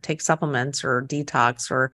can't take supplements or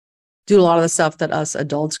detox or do a lot of the stuff that us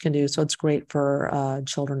adults can do. So it's great for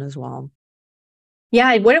children as well.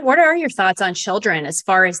 Yeah. What are your thoughts on children as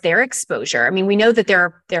far as their exposure? I mean, we know that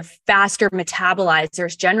they're faster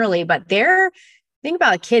metabolizers generally, but think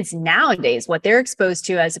about kids nowadays, what they're exposed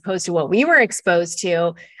to as opposed to what we were exposed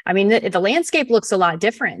to. I mean, the landscape looks a lot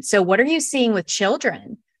different. So what are you seeing with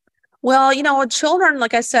children? Well, children,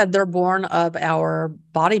 like I said, they're born of our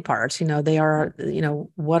body parts. They are,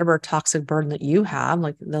 whatever toxic burden that you have,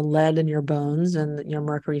 like the lead in your bones and your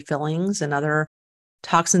mercury fillings and other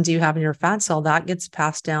toxins you have in your fat cell, that gets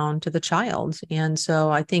passed down to the child. And so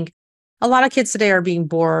I think a lot of kids today are being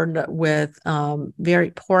born with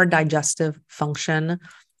very poor digestive function,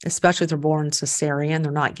 especially if they're born cesarean.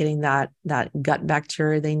 They're not getting that gut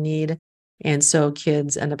bacteria they need. And so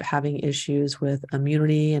kids end up having issues with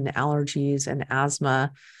immunity and allergies and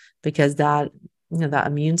asthma because that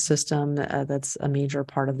immune system that's a major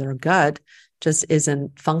part of their gut just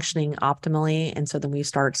isn't functioning optimally. And so then we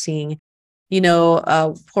start seeing,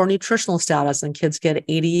 poor nutritional status, and kids get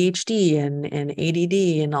ADHD and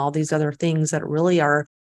ADD and all these other things that really are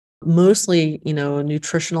mostly,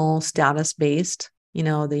 nutritional status based.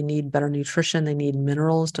 They need better nutrition. They need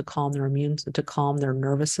minerals to calm their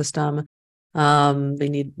nervous system. They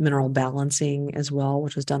need mineral balancing as well,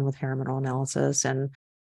 which is done with hair mineral analysis.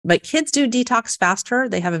 But kids do detox faster.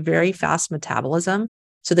 They have a very fast metabolism,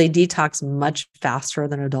 so they detox much faster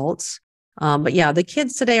than adults. But yeah, the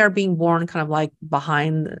kids today are being born kind of like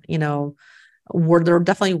behind, where they're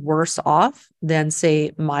definitely worse off than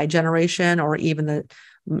say my generation, or even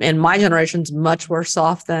and my generation's much worse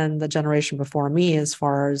off than the generation before me as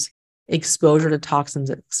far as exposure to toxins,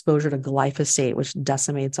 exposure to glyphosate, which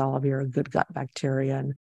decimates all of your good gut bacteria.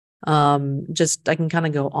 And I can kind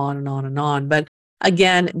of go on and on and on. But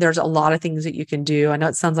again, there's a lot of things that you can do. I know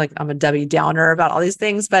it sounds like I'm a Debbie Downer about all these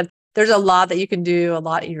things, but there's a lot that you can do, a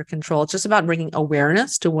lot in your control. It's just about bringing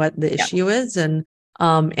awareness to what the issue is, and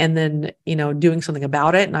then, doing something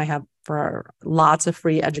about it. And I have for lots of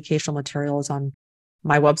free educational materials on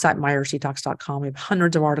my website, myersdetox.com. We have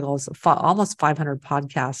hundreds of articles, almost 500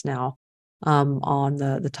 podcasts now on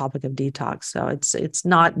the topic of detox. So it's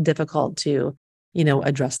not difficult to,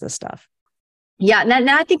 address this stuff. Yeah. And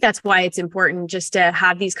I think that's why it's important just to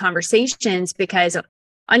have these conversations, because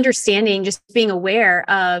understanding, just being aware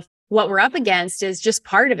of what we're up against is just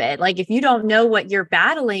part of it. Like if you don't know what you're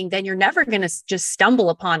battling, then you're never going to just stumble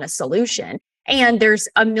upon a solution. And there's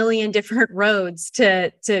a million different roads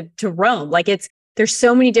to roam. Like there's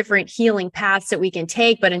so many different healing paths that we can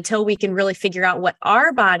take, but until we can really figure out what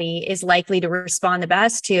our body is likely to respond the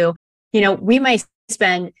best to, we might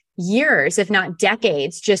spend years, if not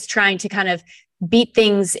decades, just trying to kind of beat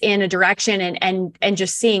things in a direction and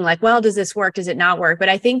just seeing like, well, does this work? Does it not work? But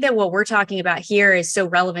I think that what we're talking about here is so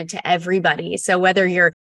relevant to everybody. So whether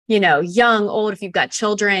you're, young, old, if you've got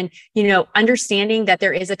children, understanding that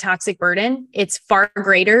there is a toxic burden, it's far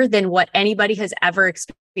greater than what anybody has ever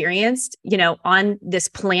experienced, on this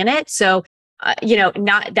planet. So,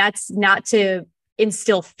 that's not to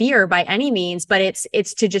instill fear by any means, but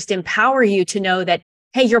it's to just empower you to know that,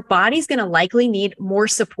 hey, your body's going to likely need more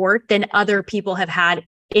support than other people have had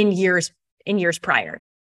in years prior.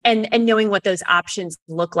 And knowing what those options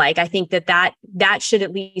look like, I think that should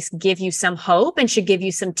at least give you some hope and should give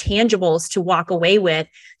you some tangibles to walk away with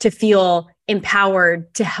to feel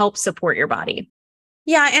empowered to help support your body.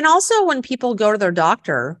 Yeah. And also when people go to their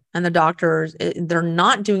doctor and the doctors, they're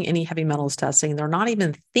not doing any heavy metals testing. They're not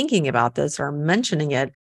even thinking about this or mentioning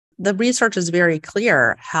it. The research is very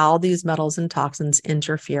clear how these metals and toxins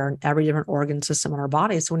interfere in every different organ system in our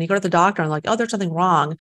body. So when you go to the doctor and like, oh, there's something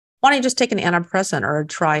wrong, why don't you just take an antidepressant or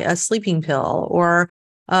try a sleeping pill or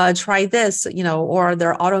try this, or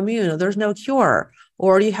they're autoimmune, or there's no cure,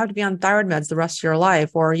 or you have to be on thyroid meds the rest of your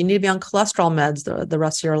life, or you need to be on cholesterol meds the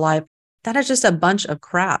rest of your life. That is just a bunch of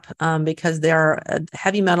crap because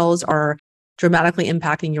heavy metals are dramatically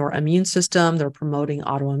impacting your immune system. They're promoting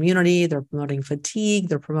autoimmunity. They're promoting fatigue.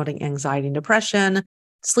 They're promoting anxiety and depression,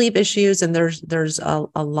 sleep issues. And there's a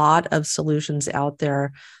lot of solutions out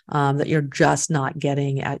there that you're just not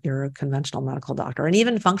getting at your conventional medical doctor. And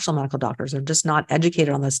even functional medical doctors are just not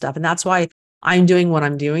educated on this stuff. And that's why I'm doing what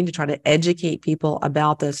I'm doing to try to educate people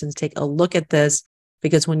about this and take a look at this.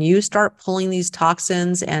 Because when you start pulling these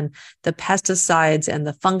toxins and the pesticides and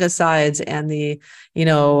the fungicides and the,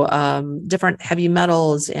 different heavy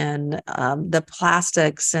metals and the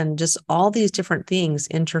plastics and just all these different things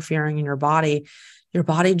interfering in your body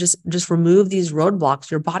just remove these roadblocks.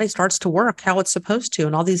 Your body starts to work how it's supposed to,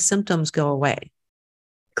 and all these symptoms go away.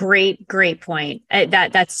 Great point.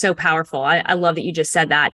 That's so powerful. I love that you just said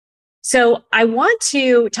that. So I want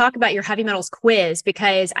to talk about your heavy metals quiz,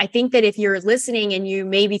 because I think that if you're listening and you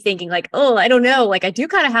may be thinking like, oh, I don't know, like I do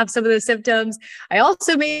kind of have some of those symptoms. I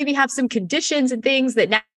also maybe have some conditions and things that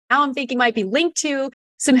now I'm thinking might be linked to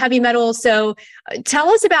some heavy metals. So tell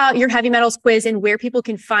us about your heavy metals quiz and where people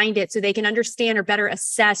can find it so they can understand or better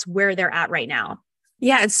assess where they're at right now.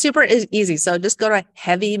 Yeah, it's super easy. So just go to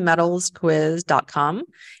heavymetalsquiz.com.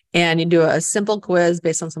 And you do a simple quiz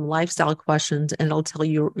based on some lifestyle questions, and it'll tell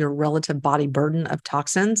you your relative body burden of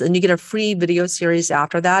toxins. And you get a free video series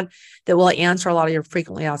after that will answer a lot of your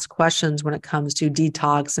frequently asked questions when it comes to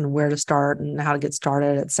detox and where to start and how to get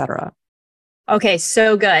started, et cetera. Okay,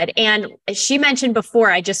 so good. And she mentioned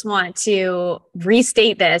before, I just want to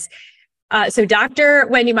restate this. So Dr.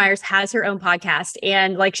 Wendy Myers has her own podcast.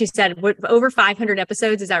 And like she said, over 500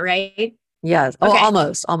 episodes, is that right? Yes. Oh, okay.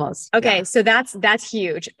 Almost. Okay. Yeah. So that's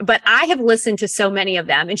huge, but I have listened to so many of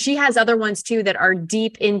them, and she has other ones too that are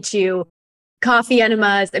deep into coffee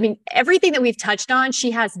enemas. I mean, everything that we've touched on, she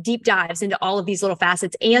has deep dives into all of these little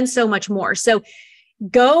facets and so much more. So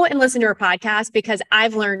go and listen to her podcast, because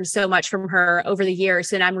I've learned so much from her over the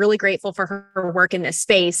years, and I'm really grateful for her work in this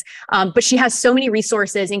space. But she has so many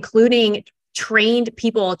resources, including trained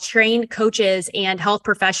people, trained coaches and health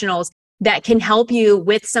professionals that can help you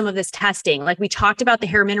with some of this testing. Like we talked about the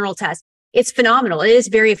hair mineral test. It's phenomenal. It is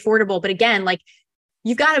very affordable. But again, like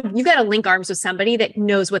you've got to link arms with somebody that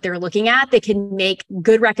knows what they're looking at, that can make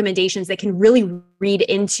good recommendations, that can really read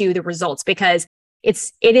into the results, because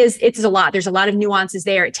it's a lot. There's a lot of nuances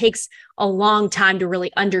there. It takes a long time to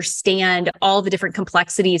really understand all the different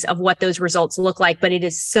complexities of what those results look like, but it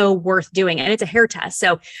is so worth doing. And it's a hair test.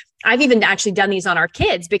 So I've even actually done these on our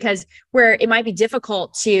kids, because where it might be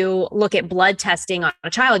difficult to look at blood testing on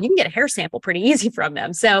a child, you can get a hair sample pretty easy from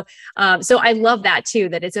them. So I love that too,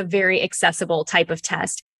 that it's a very accessible type of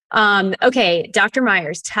test. Okay, Dr.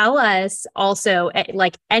 Myers, tell us also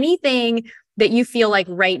like anything that you feel like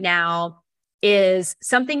right now is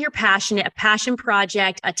something you're passionate, a passion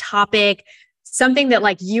project, a topic, something that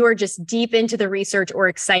like you are just deep into the research or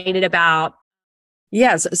excited about.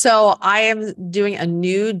 Yes. So I am doing a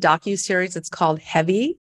new docuseries. It's called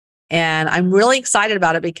Heavy. And I'm really excited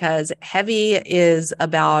about it because Heavy is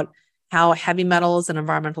about how heavy metals and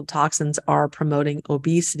environmental toxins are promoting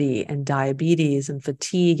obesity and diabetes and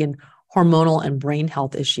fatigue and hormonal and brain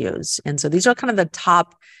health issues. And so these are kind of the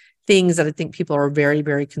top things that I think people are very,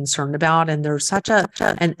 very concerned about. And there's such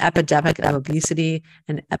an epidemic of obesity,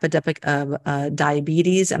 an epidemic of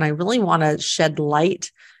diabetes. And I really want to shed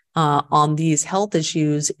light on these health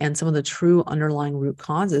issues and some of the true underlying root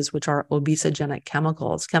causes, which are obesogenic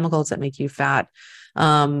chemicals that make you fat.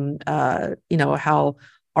 How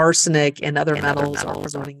arsenic and other metals are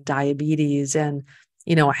promoting diabetes, and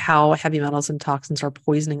how heavy metals and toxins are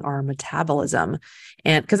poisoning our metabolism.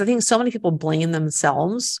 And because I think so many people blame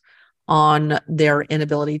themselves on their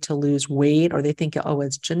inability to lose weight, or they think, oh,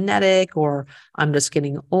 it's genetic, or I'm just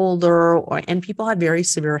getting older, and people have very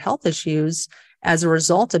severe health issues as a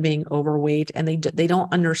result of being overweight. And they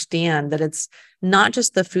don't understand that it's not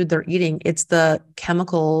just the food they're eating, it's the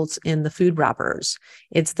chemicals in the food wrappers,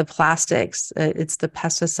 it's the plastics, it's the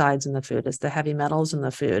pesticides in the food, it's the heavy metals in the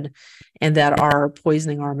food, and that are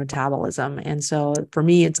poisoning our metabolism. And so for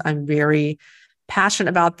me, I'm very passionate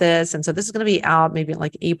about this. And so this is going to be out maybe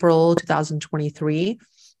like April 2023.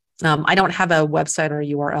 I don't have a website or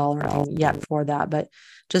URL or anything yet for that, but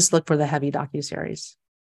just look for the Heavy docuseries.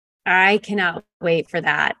 I cannot wait for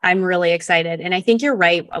that. I'm really excited. And I think you're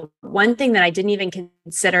right. One thing that I didn't even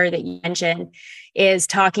consider that you mentioned is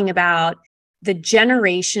talking about the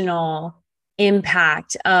generational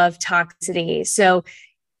impact of toxicity. So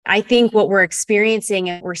I think what we're experiencing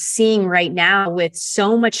and we're seeing right now with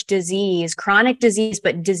so much disease, chronic disease,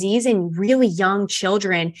 but disease in really young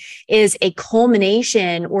children, is a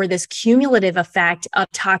culmination or this cumulative effect of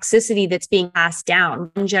toxicity that's being passed down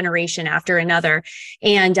one generation after another.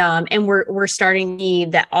 And we're starting to see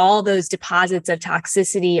that all those deposits of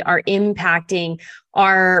toxicity are impacting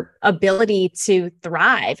our ability to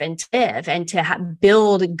thrive and to live and to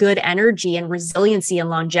build good energy and resiliency and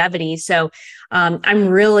longevity. So I'm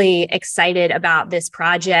really excited about this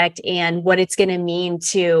project and what it's going to mean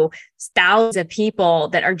to thousands of people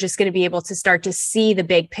that are just going to be able to start to see the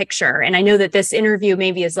big picture. And I know that this interview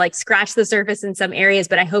maybe is like scratch the surface in some areas,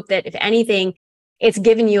 but I hope that if anything, it's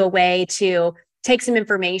given you a way to take some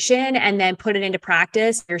information and then put it into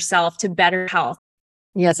practice yourself to better health.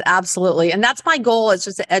 Yes, absolutely. And that's my goal, is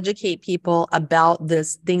just to educate people about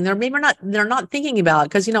this thing they're not thinking about.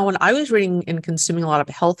 Because, when I was reading and consuming a lot of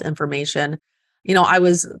health information, I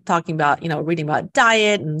was talking about, reading about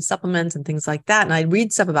diet and supplements and things like that. And I'd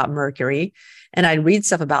read stuff about mercury, and I'd read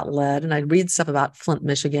stuff about lead, and I'd read stuff about Flint,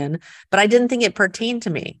 Michigan, but I didn't think it pertained to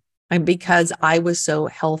me. And because I was so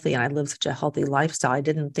healthy and I lived such a healthy lifestyle, I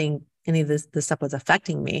didn't think any of this stuff was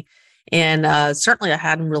affecting me. And certainly I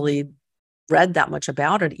hadn't really read that much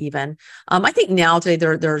about it even. I think now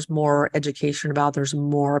today there's more education about, there's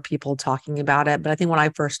more people talking about it. But I think when I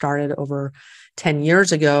first started over 10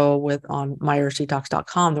 years ago on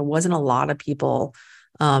MyersDetox.com, there wasn't a lot of people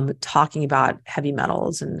talking about heavy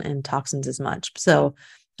metals and toxins as much. So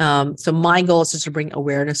my goal is just to bring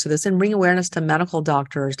awareness to this and bring awareness to medical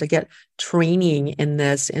doctors to get training in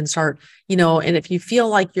this and start, and if you feel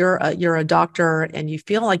like you're a doctor and you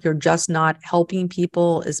feel like you're just not helping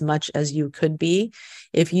people as much as you could be,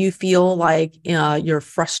 if you feel like you're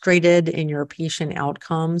frustrated in your patient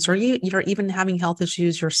outcomes, or you're even having health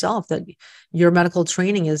issues yourself that your medical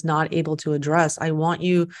training is not able to address,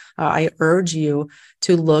 I urge you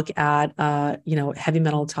to look at, heavy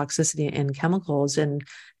metal toxicity and chemicals and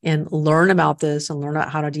learn about this and learn about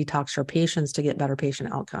how to detox your patients to get better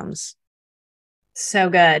patient outcomes. So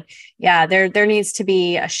good. Yeah, there needs to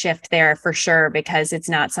be a shift there for sure, because it's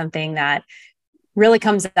not something that really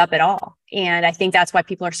comes up at all. And I think that's why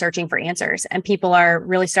people are searching for answers, and people are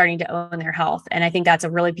really starting to own their health. And I think that's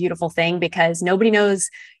a really beautiful thing, because nobody knows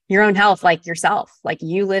your own health like yourself. Like,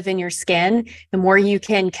 you live in your skin. The more you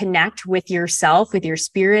can connect with yourself, with your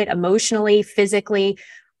spirit, emotionally, physically,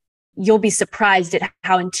 you'll be surprised at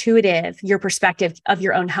how intuitive your perspective of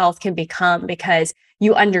your own health can become, because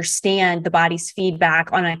you understand the body's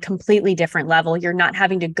feedback on a completely different level. You're not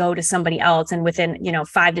having to go to somebody else and within,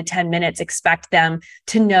 5 to 10 minutes, expect them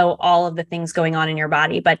to know all of the things going on in your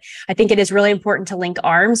body. But I think it is really important to link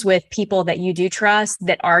arms with people that you do trust,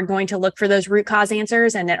 that are going to look for those root cause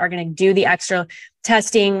answers and that are going to do the extra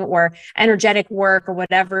testing or energetic work or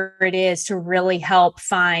whatever it is to really help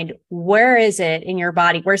find where is it in your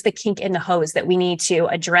body, where's the kink in the hose that we need to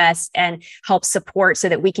address and help support so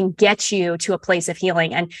that we can get you to a place of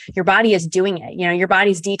healing. And your body is doing it. Your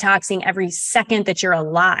body's detoxing every second that you're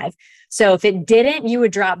alive. So if it didn't, you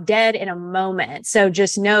would drop dead in a moment. So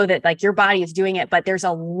just know that like your body is doing it, but there's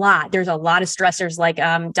a lot of stressors like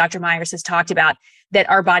Dr. Myers has talked about that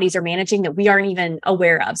our bodies are managing that we aren't even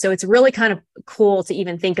aware of. So it's really kind of cool to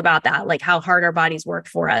even think about that, like how hard our bodies work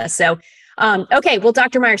for us. So, okay. Well,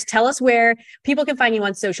 Dr. Myers, tell us where people can find you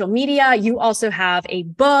on social media. You also have a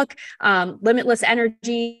book, Limitless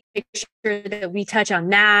Energy. Make sure that we touch on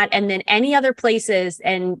that. And then any other places.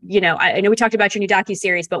 And, I know we talked about your new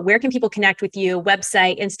docuseries, but where can people connect with you?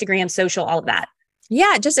 Website, Instagram, social, all of that?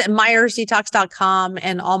 Yeah, just at myersdetox.com,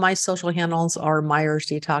 and all my social handles are Myers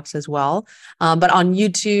Detox as well. But on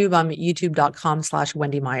YouTube, I'm at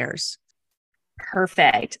youtube.com/Wendy Myers.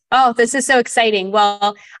 Perfect. Oh, this is so exciting.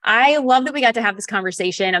 Well, I love that we got to have this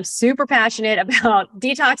conversation. I'm super passionate about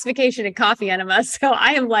detoxification and coffee enema. So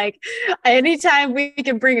I am like, anytime we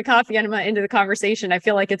can bring a coffee enema into the conversation, I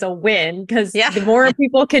feel like it's a win, because the more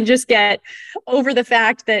people can just get over the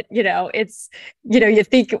fact that, it's, you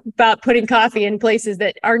think about putting coffee in places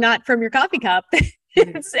that are not from your coffee cup.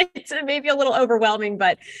 It's maybe a little overwhelming,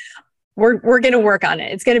 but we're going to work on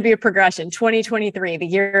it. It's going to be a progression. 2023, the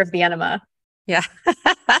year of the enema. Yeah.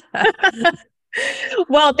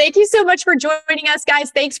 Well, thank you so much for joining us,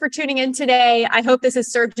 guys. Thanks for tuning in today. I hope this has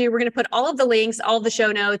served you. We're going to put all of the links, all of the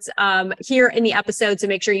show notes here in the episode. So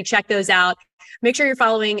make sure you check those out. Make sure you're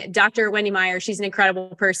following Dr. Wendy Myers. She's an incredible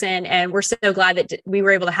person, and we're so glad that we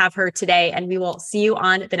were able to have her today. And we will see you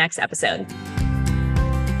on the next episode.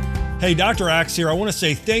 Hey, Dr. Axe here. I want to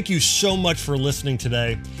say thank you so much for listening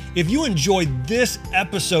today. If you enjoyed this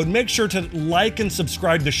episode, make sure to like and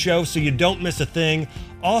subscribe to the show so you don't miss a thing.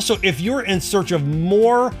 Also, if you're in search of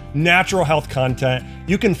more natural health content,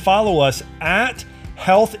 you can follow us at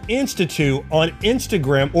Health Institute on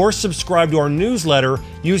Instagram, or subscribe to our newsletter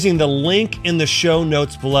using the link in the show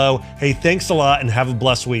notes below. Hey, thanks a lot and have a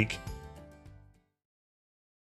blessed week.